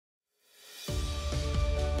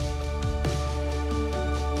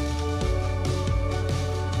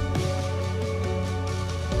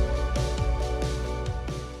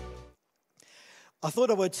I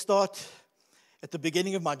thought I would start at the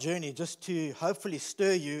beginning of my journey just to hopefully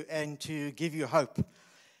stir you and to give you hope.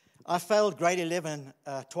 I failed grade 11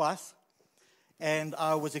 twice, and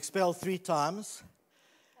I was expelled 3 times.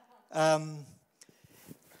 And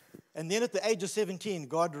then at the age of 17,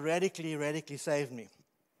 God radically saved me.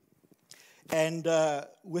 And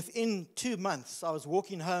within 2 months, I was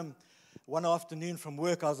walking home one afternoon from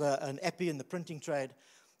work. I was an appy in the printing trade,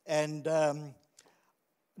 and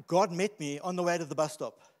God met me on the way to the bus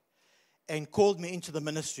stop and called me into the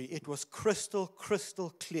ministry. It was crystal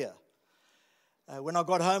clear. When I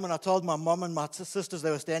got home and I told my mom and my sisters, they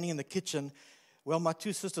were standing in the kitchen. Well, my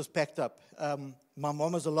 2 sisters packed up. My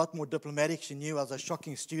mom was a lot more diplomatic. She knew I was a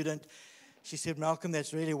shocking student. She said, "Malcolm,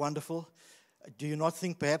 that's really wonderful. Do you not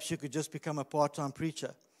think perhaps you could just become a part-time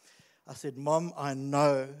preacher?" I said, "Mom, I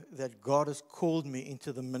know that God has called me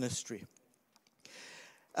into the ministry."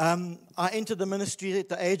 I entered the ministry at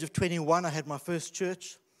the age of 21. I had my first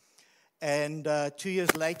church. And 2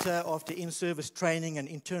 years later, after in-service training and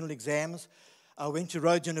internal exams, I went to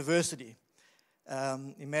Rhodes University.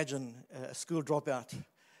 Imagine a school dropout.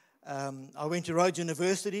 I went to Rhodes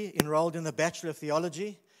University, enrolled in the Bachelor of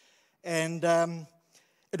Theology, and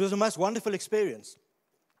it was a most wonderful experience.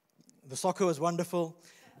 The soccer was wonderful,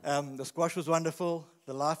 the squash was wonderful,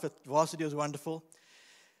 the life at varsity was wonderful.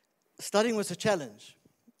 Studying was a challenge.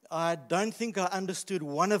 I don't think I understood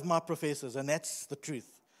one of my professors, and that's the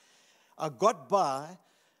truth. I got by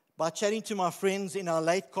chatting to my friends in our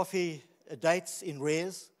late coffee dates in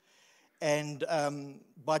Res, and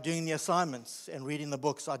by doing the assignments and reading the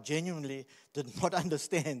books. I genuinely did not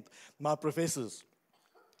understand my professors.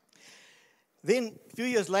 Then, a few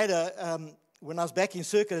years later, when I was back in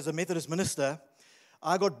circuit as a Methodist minister,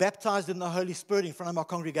 I got baptized in the Holy Spirit in front of my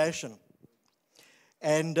congregation.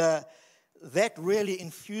 And that really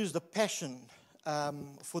infused a passion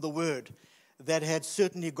for the Word that had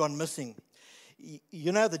certainly gone missing.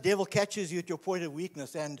 You know, the devil catches you at your point of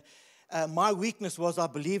weakness, and my weakness was I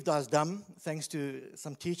believed I was dumb, thanks to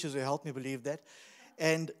some teachers who helped me believe that.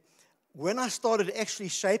 And when I started actually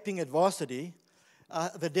shaping at varsity,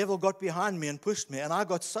 the devil got behind me and pushed me, and I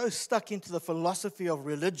got so stuck into the philosophy of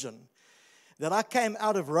religion that I came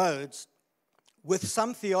out of Rhodes with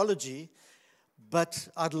some theology, but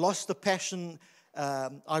I'd lost the passion,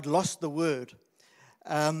 I'd lost the Word.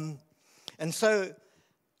 And so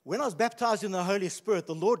when I was baptized in the Holy Spirit,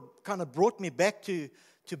 the Lord kind of brought me back to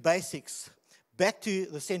basics, back to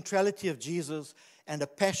the centrality of Jesus and a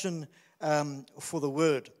passion for the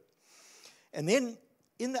Word. And then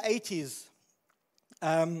in the 80s,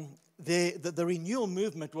 the renewal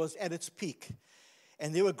movement was at its peak.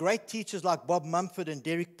 And there were great teachers like Bob Mumford and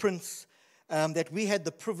Derek Prince that we had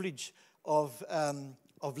the privilege of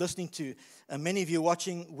listening to. Many of you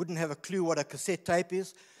watching wouldn't have a clue what a cassette tape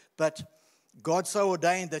is, but God so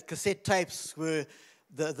ordained that cassette tapes were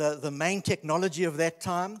the main technology of that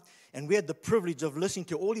time, and we had the privilege of listening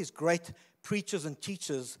to all these great preachers and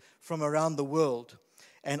teachers from around the world,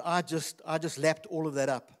 and I just lapped all of that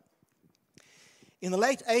up. In the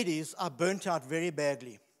late 80s, I burnt out very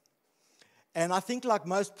badly, and I think like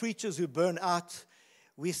most preachers who burn out,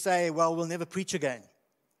 we say, well, we'll never preach again,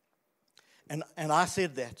 and I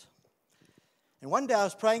said that. And one day I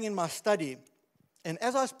was praying in my study, and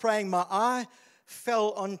as I was praying, my eye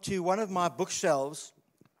fell onto one of my bookshelves,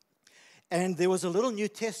 and there was a little New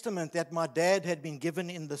Testament that my dad had been given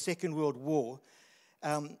in the Second World War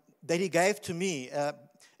that he gave to me.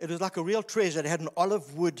 It was like a real treasure. It had an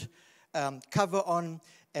olive wood cover on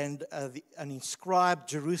and an inscribed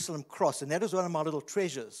Jerusalem cross, and that was one of my little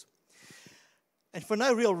treasures. And for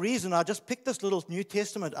no real reason, I just picked this little New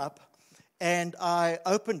Testament up, and I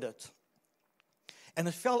opened it. And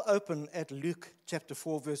it fell open at Luke chapter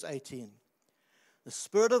 4, verse 18. "The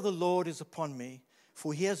Spirit of the Lord is upon me,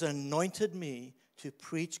 for He has anointed me to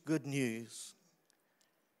preach good news."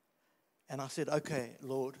 And I said, "Okay,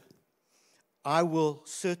 Lord, I will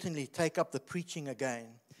certainly take up the preaching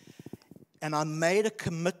again." And I made a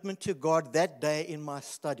commitment to God that day in my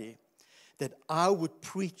study that I would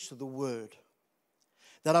preach the Word,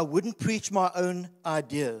 that I wouldn't preach my own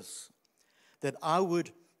ideas, that I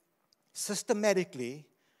would systematically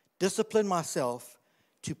discipline myself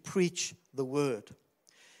to preach the Word.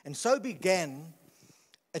 And so began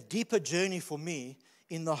a deeper journey for me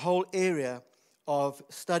in the whole area of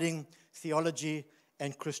studying theology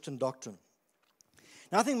and Christian doctrine.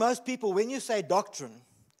 Now, I think most people, when you say doctrine,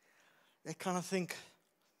 they kind of think,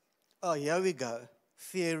 oh, here we go,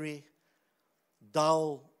 theory,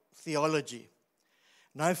 dull theology.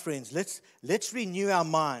 No, friends, let's renew our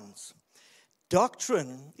minds.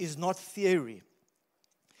 Doctrine is not theory.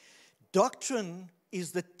 Doctrine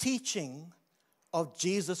is the teaching of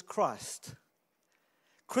Jesus Christ.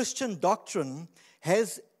 Christian doctrine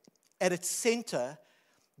has at its center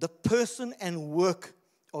the person and work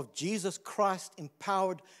of Jesus Christ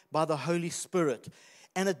empowered by the Holy Spirit.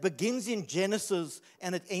 And it begins in Genesis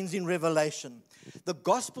and it ends in Revelation. The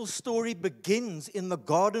gospel story begins in the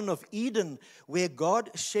Garden of Eden where God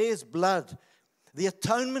shares blood. The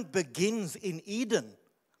atonement begins in Eden.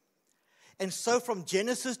 And so from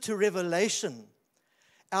Genesis to Revelation,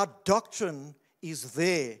 our doctrine is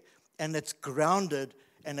there and it's grounded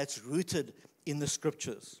and it's rooted in the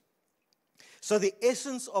Scriptures. So the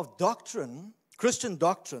essence of doctrine, Christian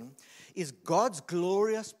doctrine, is God's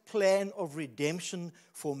glorious plan of redemption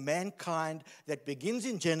for mankind that begins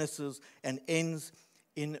in Genesis and ends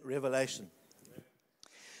in Revelation.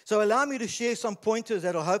 So allow me to share some pointers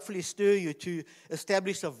that will hopefully stir you to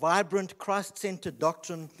establish a vibrant, Christ-centered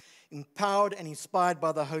doctrine empowered and inspired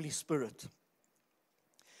by the Holy Spirit.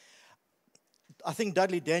 I think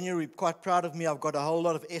Dudley Daniel will be quite proud of me. I've got a whole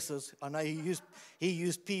lot of S's. I know he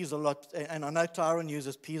used P's a lot, and I know Tyron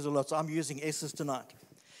uses P's a lot, so I'm using S's tonight.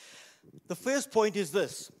 The first point is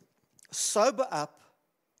this: sober up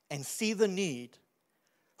and see the need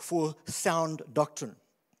for sound doctrine.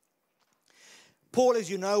 Paul, as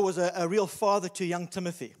you know, was a real father to young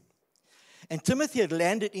Timothy. And Timothy had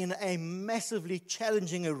landed in a massively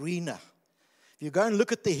challenging arena. If you go and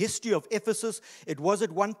look at the history of Ephesus, it was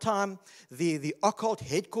at one time the occult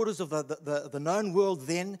headquarters of the known world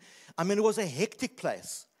then. I mean, it was a hectic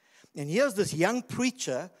place. And here's this young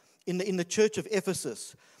preacher in the church of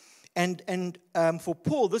Ephesus. And for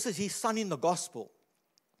Paul, this is his son in the gospel.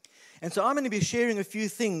 And so I'm going to be sharing a few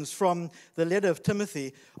things from the letter of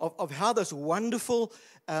Timothy of how this wonderful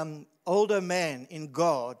older man in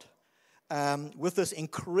God with this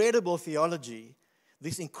incredible theology,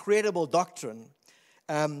 this incredible doctrine,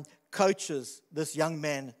 coaches this young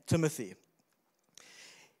man, Timothy.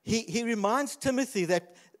 He reminds Timothy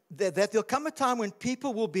that there'll come a time when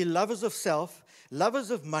people will be lovers of self, lovers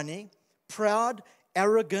of money, proud,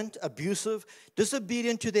 arrogant, abusive,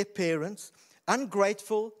 disobedient to their parents,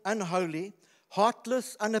 ungrateful, unholy,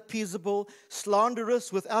 heartless, unappeasable,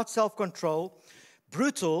 slanderous, without self-control,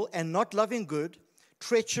 brutal and not loving good,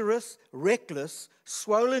 treacherous, reckless,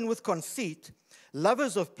 swollen with conceit,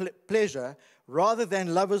 lovers of pleasure rather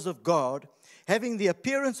than lovers of God, having the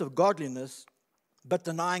appearance of godliness but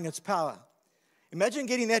denying its power. Imagine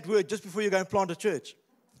getting that word just before you go and plant a church.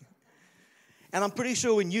 And I'm pretty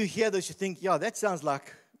sure when you hear this, you think, yeah, that sounds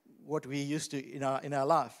like what we're used to in our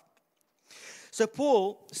life. So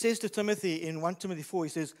Paul says to Timothy in 1 Timothy 4, he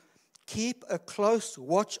says, keep a close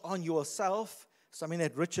watch on yourself, something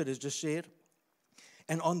that Richard has just shared,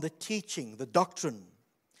 and on the teaching, the doctrine.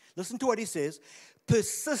 Listen to what he says.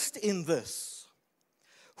 Persist in this,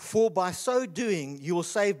 for by so doing, you will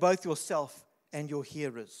save both yourself and your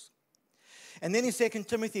hearers. And then in 2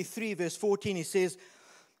 Timothy 3, verse 14, he says,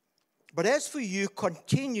 but as for you,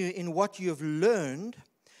 continue in what you have learned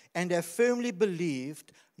and have firmly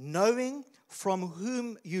believed, knowing from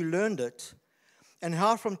whom you learned it, and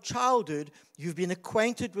how from childhood you've been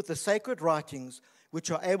acquainted with the sacred writings,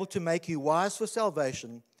 which are able to make you wise for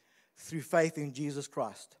salvation through faith in Jesus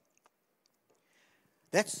Christ.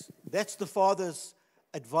 That's the father's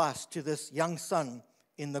advice to this young son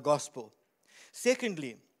in the gospel.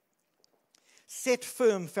 Secondly, set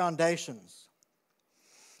firm foundations.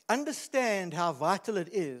 Understand how vital it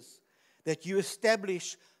is that you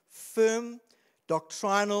establish firm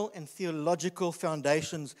doctrinal and theological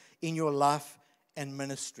foundations in your life and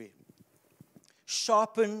ministry.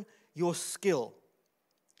 Sharpen your skill.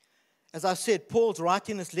 As I said, Paul's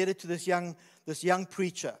writing this letter to this young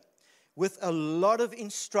preacher with a lot of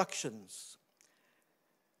instructions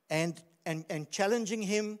and challenging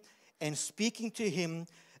him and speaking to him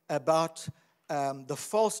about the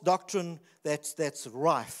false doctrine that's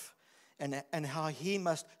rife and how he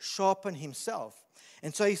must sharpen himself.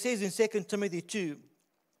 And so he says in 2 Timothy 2,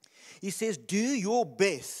 he says, do your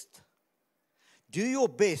best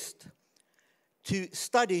to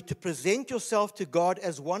study, to present yourself to God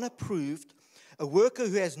as one approved, a worker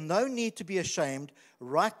who has no need to be ashamed,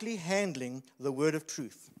 rightly handling the word of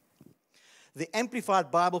truth. The Amplified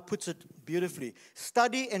Bible puts it beautifully.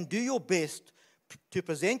 Study and do your best to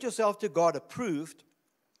present yourself to God approved,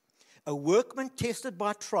 a workman tested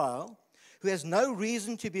by trial, who has no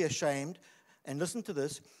reason to be ashamed, and listen to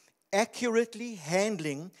this, accurately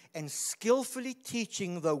handling and skillfully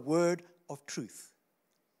teaching the word of truth.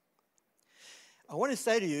 I want to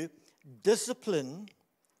say to you, discipline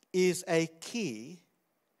is a key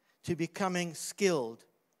to becoming skilled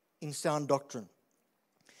in sound doctrine.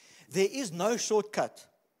 There is no shortcut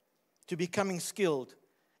to becoming skilled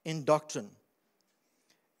in doctrine.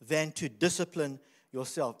 than to discipline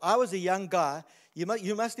yourself. I was a young guy.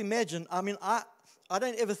 You must imagine, I mean, I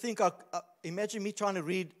don't ever think, imagine me trying to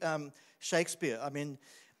read Shakespeare. I mean,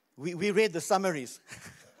 we read the summaries.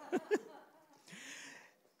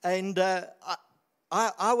 And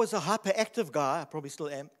I was a hyperactive guy. I probably still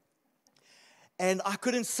am. And I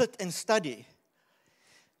couldn't sit and study.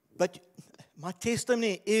 But my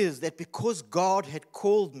testimony is that because God had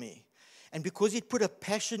called me, and because He'd put a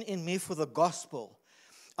passion in me for the gospel,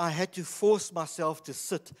 I had to force myself to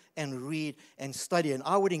sit and read and study. And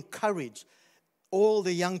I would encourage all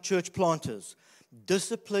the young church planters,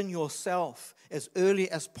 discipline yourself as early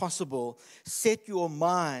as possible. Set your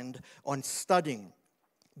mind on studying.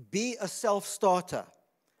 Be a self-starter.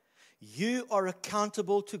 You are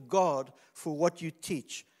accountable to God for what you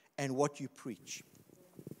teach and what you preach.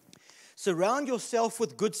 Surround yourself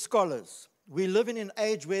with good scholars. We live in an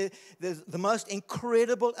age where the most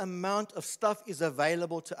incredible amount of stuff is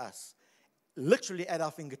available to us, literally at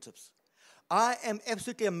our fingertips. I am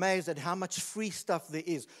absolutely amazed at how much free stuff there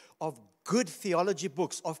is of good theology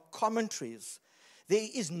books, of commentaries. There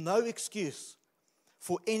is no excuse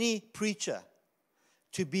for any preacher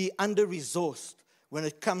to be under-resourced when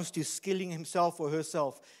it comes to skilling himself or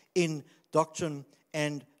herself in doctrine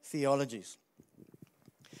and theologies.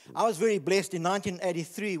 I was very blessed in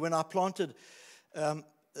 1983 when I planted a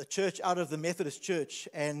church out of the Methodist church,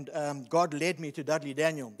 and God led me to Dudley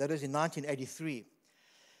Daniel. That was in 1983.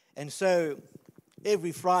 And so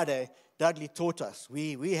every Friday, Dudley taught us.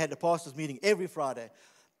 We had a pastor's meeting every Friday,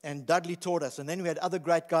 and Dudley taught us. And then we had other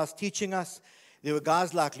great guys teaching us. There were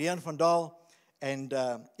guys like Leon van Dahl and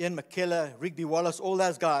Ian McKellar, Rigby Wallace, all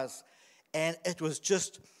those guys. And it was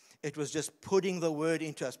just putting the word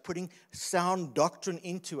into us, putting sound doctrine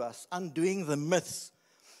into us, undoing the myths,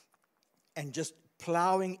 and just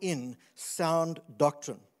plowing in sound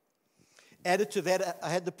doctrine. Added to that, I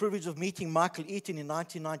had the privilege of meeting Michael Eaton in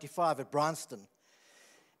 1995 at Bryanston.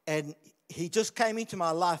 And he just came into my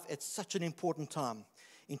life at such an important time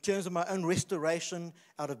in terms of my own restoration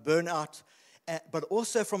out of burnout, but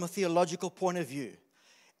also from a theological point of view.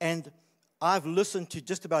 And I've listened to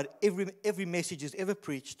just about every message he's ever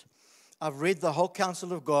preached. I've read the whole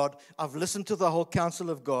counsel of God. I've listened to the whole counsel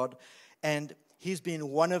of God. And he's been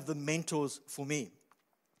one of the mentors for me.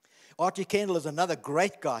 R.T. Kendall is another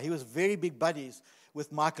great guy. He was very big buddies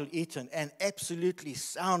with Michael Eaton and absolutely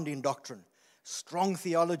sound in doctrine. Strong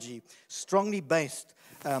theology, strongly based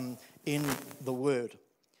in the Word.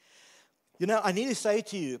 You know, I need to say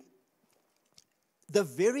to you, the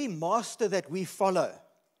very master that we follow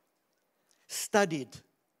studied.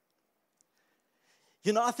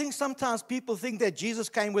 You know, I think sometimes people think that Jesus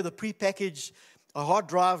came with a prepackaged, a hard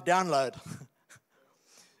drive download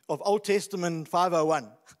of Old Testament 501.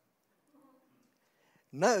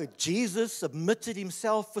 No, Jesus submitted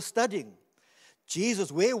himself for studying.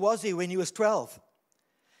 Jesus, where was he when he was 12?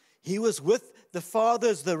 He was with the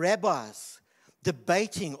fathers, the rabbis,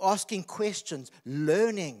 debating, asking questions,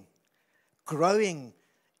 learning, growing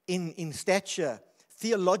in stature,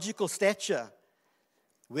 theological stature.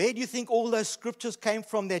 Where do you think all those scriptures came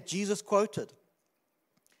from that Jesus quoted?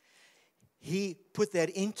 He put that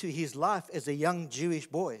into his life as a young Jewish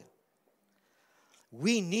boy.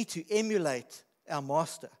 We need to emulate our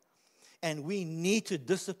master, and we need to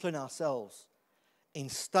discipline ourselves in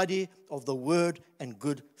study of the word and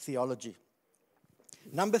good theology.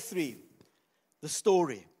 Number 3, the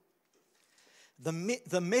story.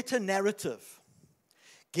 The meta-narrative.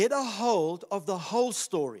 Get a hold of the whole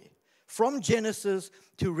story from Genesis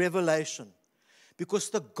to Revelation, because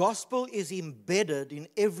the gospel is embedded in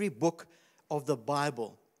every book of the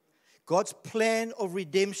Bible. God's plan of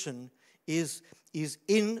redemption is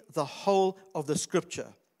in the whole of the scripture.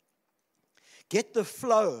 Get the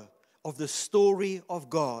flow of the story of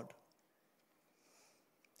God.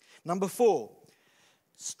 Number 4,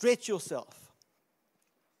 stretch yourself.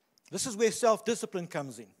 This is where self-discipline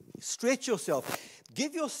comes in. Stretch yourself.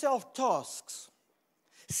 Give yourself tasks.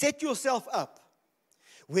 Set yourself up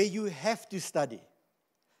where you have to study.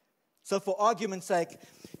 So for argument's sake,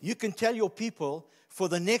 you can tell your people, for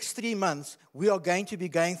the next 3 months, we are going to be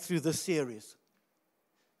going through this series.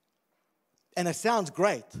 And it sounds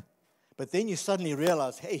great, but then you suddenly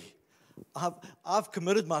realize, hey, I've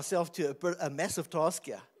committed myself to a massive task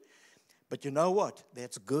here. But you know what?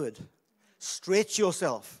 That's good. Stretch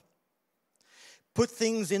yourself. Put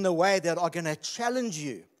things in the way that are going to challenge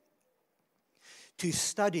you to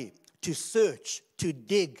study, to search, to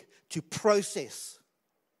dig, to process.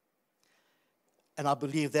 And I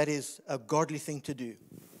believe that is a godly thing to do.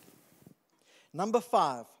 Number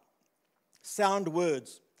 5, sound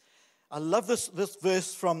words. I love this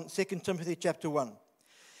verse from 2 Timothy chapter 1.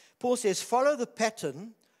 Paul says, follow the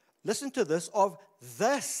pattern, listen to this, of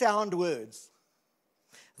the sound words.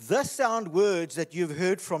 The sound words that you've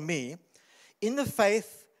heard from me in the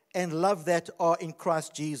faith and love that are in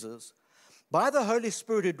Christ Jesus. By the Holy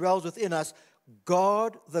Spirit who dwells within us,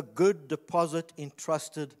 guard the good deposit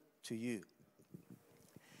entrusted to you.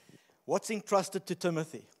 What's entrusted to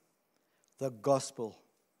Timothy? The gospel.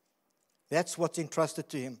 That's what's entrusted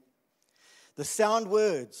to him. The sound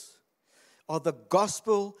words are the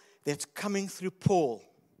gospel that's coming through Paul,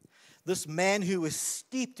 this man who was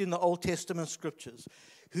steeped in the Old Testament scriptures,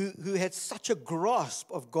 who had such a grasp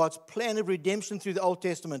of God's plan of redemption through the Old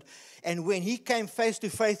Testament. And when he came face to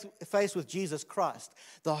face with Jesus Christ,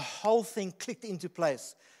 the whole thing clicked into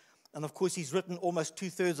place. And of course, he's written almost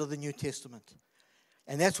 2/3 of the New Testament.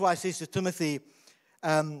 And that's why he says to Timothy,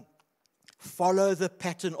 follow the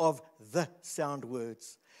pattern of the sound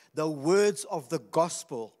words, the words of the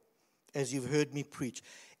gospel, as you've heard me preach,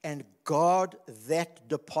 and guard that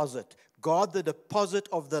deposit. Guard the deposit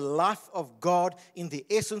of the life of God in the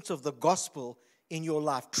essence of the gospel in your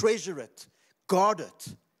life. Treasure it. Guard it.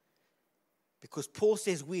 Because Paul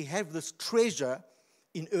says we have this treasure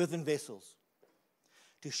in earthen vessels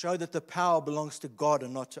to show that the power belongs to God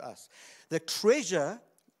and not to us. The treasure,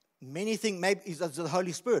 many think maybe is the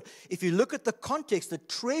Holy Spirit. If you look at the context, the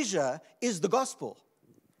treasure is the gospel.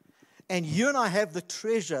 And you and I have the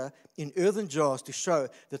treasure in earthen jars to show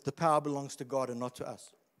that the power belongs to God and not to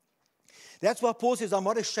us. That's why Paul says, I'm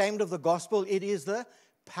not ashamed of the gospel. It is the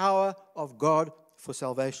power of God for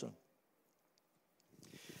salvation.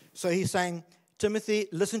 So he's saying, Timothy,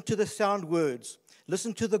 listen to the sound words.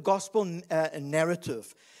 Listen to the gospel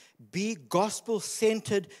narrative. Be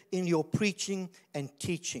gospel-centered in your preaching and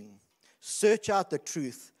teaching. Search out the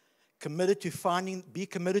truth. Be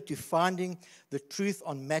committed to finding the truth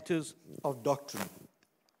on matters of doctrine.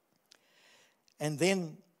 And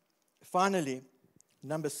then, finally,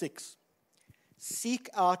 number 6. Seek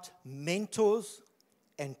out mentors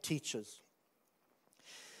and teachers.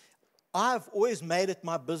 I've always made it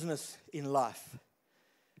my business in life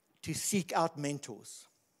to seek out mentors.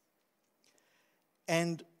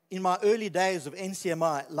 And in my early days of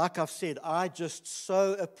NCMI, like I've said, I just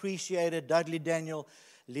so appreciated Dudley Daniel,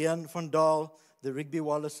 Leon van Dahl, the Rigby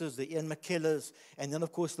Wallaces, the Ian McKellars, and then,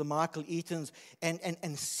 of course, the Michael Eatons,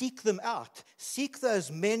 and seek them out. Seek those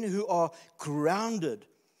men who are grounded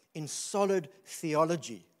in solid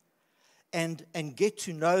theology and get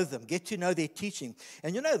to know them, get to know their teaching.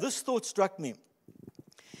 And you know, this thought struck me.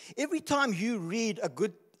 Every time you read a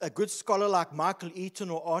good scholar like Michael Eaton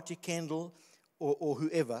or Archie Kendall or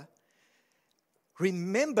whoever,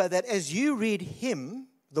 remember that as you read him,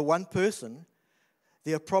 the one person,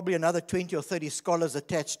 there are probably another 20 or 30 scholars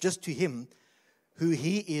attached just to him who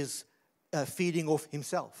he is feeding off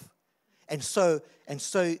himself. And so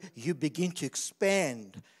you begin to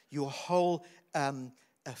expand your whole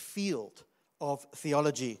field of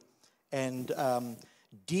theology and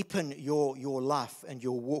deepen your life and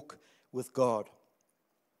your walk with God.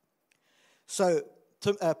 So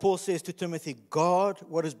Paul says to Timothy, guard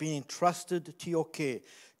what has been entrusted to your care.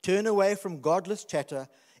 Turn away from godless chatter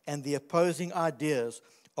and the opposing ideas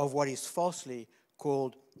of what is falsely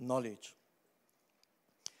called knowledge.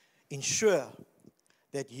 Ensure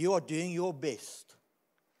that you are doing your best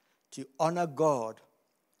to honor God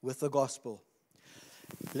with the gospel.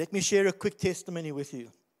 Let me share a quick testimony with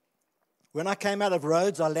you. When I came out of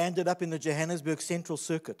Rhodes, I landed up in the Johannesburg Central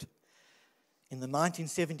Circuit in the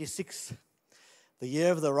 1976, the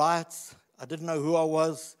year of the riots. I didn't know who I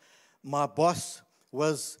was. My boss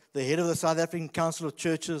was the head of the South African Council of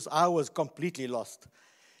Churches. I was completely lost.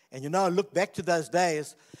 And you know, I look back to those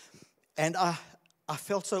days, and I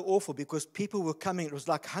felt so awful because people were coming. It was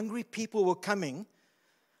like hungry people were coming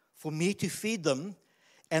for me to feed them.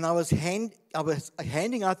 And I was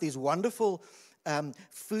handing out these wonderful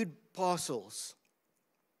food parcels.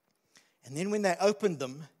 And then when they opened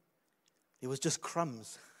them, there was just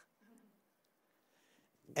crumbs.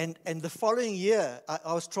 And the following year,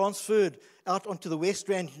 I was transferred out onto the West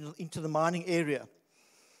Rand into the mining area.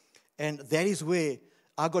 And that is where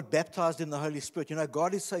I got baptized in the Holy Spirit. You know,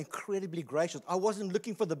 God is so incredibly gracious. I wasn't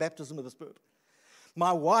looking for the baptism of the Spirit.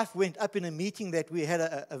 My wife went up in a meeting that we had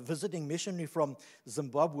a visiting missionary from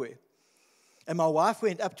Zimbabwe. And my wife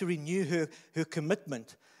went up to renew her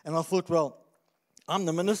commitment. And I thought, well, I'm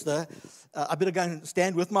the minister. I better go and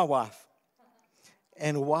stand with my wife.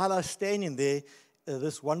 And while I was standing there,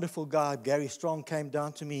 this wonderful guy, Gary Strong, came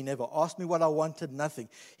down to me. He never asked me what I wanted, nothing.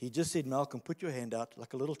 He just said, Malcolm, put your hand out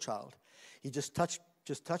like a little child. He just touched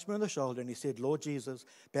me on the shoulder and he said, Lord Jesus,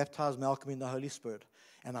 baptize Malcolm in the Holy Spirit.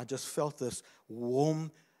 And I just felt this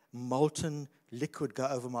warm molten liquid go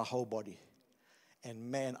over my whole body.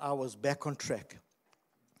 And man, I was back on track.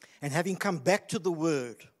 And having come back to the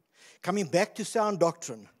Word, coming back to sound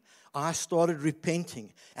doctrine, I started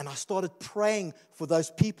repenting. And I started praying for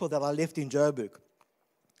those people that I left in Joburg.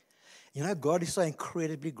 You know, God is so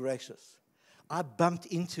incredibly gracious. I bumped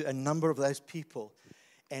into a number of those people,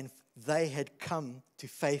 and they had come to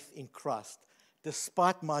faith in Christ,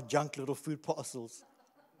 despite my junk little food parcels.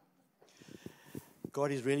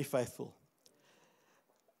 God is really faithful.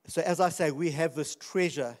 So as I say, we have this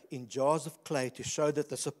treasure in jars of clay to show that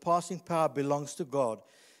the surpassing power belongs to God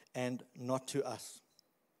and not to us.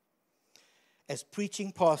 As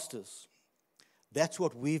preaching pastors, that's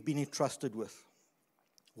what we've been entrusted with.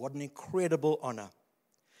 What an incredible honor.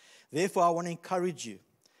 Therefore, I want to encourage you,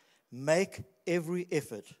 make every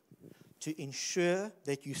effort to ensure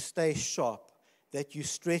that you stay sharp, that you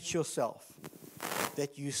stretch yourself,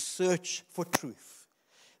 that you search for truth,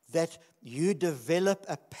 that you develop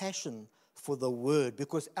a passion for the Word,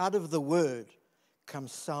 because out of the Word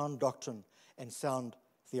comes sound doctrine and sound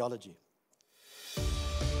theology.